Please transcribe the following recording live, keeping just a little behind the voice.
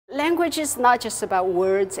Language is not just about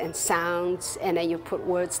words and sounds, and then you put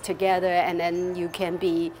words together and then you can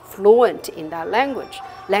be fluent in that language.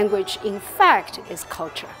 Language, in fact, is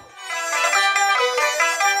culture.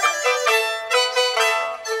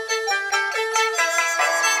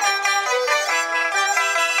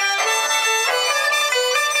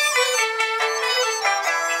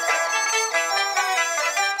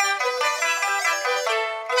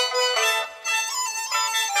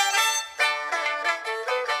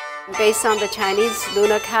 Based on the Chinese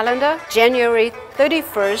lunar calendar, January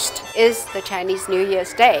 31st is the Chinese New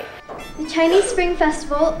Year's Day. The Chinese Spring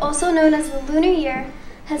Festival, also known as the Lunar Year,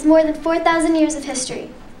 has more than 4,000 years of history.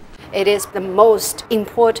 It is the most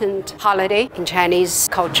important holiday in Chinese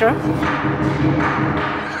culture.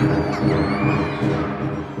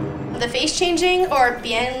 The face changing, or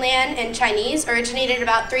bianlian in Chinese, originated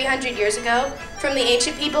about 300 years ago from the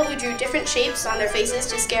ancient people who drew different shapes on their faces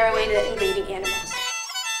to scare away the invading animals.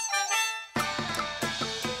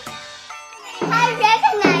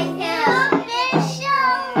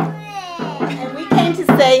 And we came to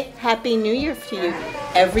say Happy New Year to you.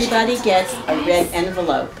 Everybody gets a red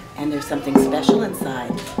envelope, and there's something special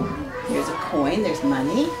inside. There's a coin, there's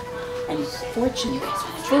money, and fortune,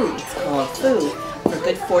 food. It's called food for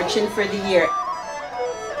good fortune for the year.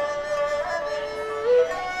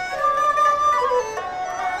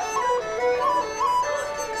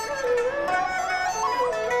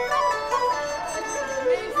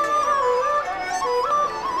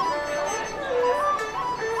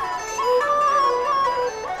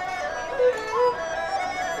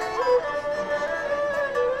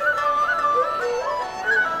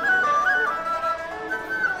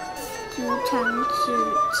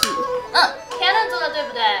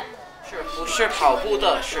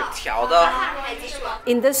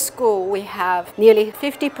 In this school, we have nearly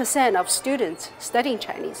 50% of students studying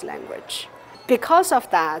Chinese language. Because of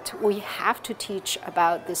that, we have to teach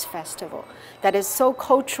about this festival that is so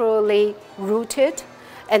culturally rooted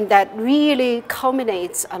and that really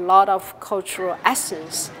culminates a lot of cultural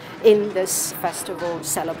essence in this festival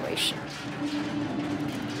celebration.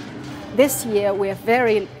 This year, we are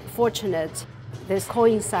very fortunate. This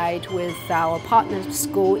coincides with our partner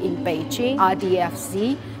school in Beijing,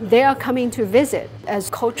 RDFZ. They are coming to visit as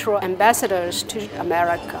cultural ambassadors to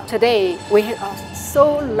America. Today, we are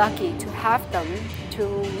so lucky to have them to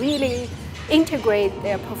really integrate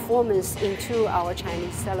their performance into our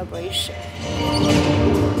Chinese celebration.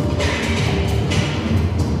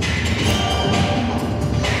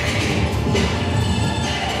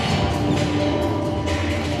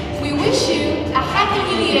 We wish you a Happy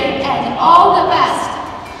New Year and all the best.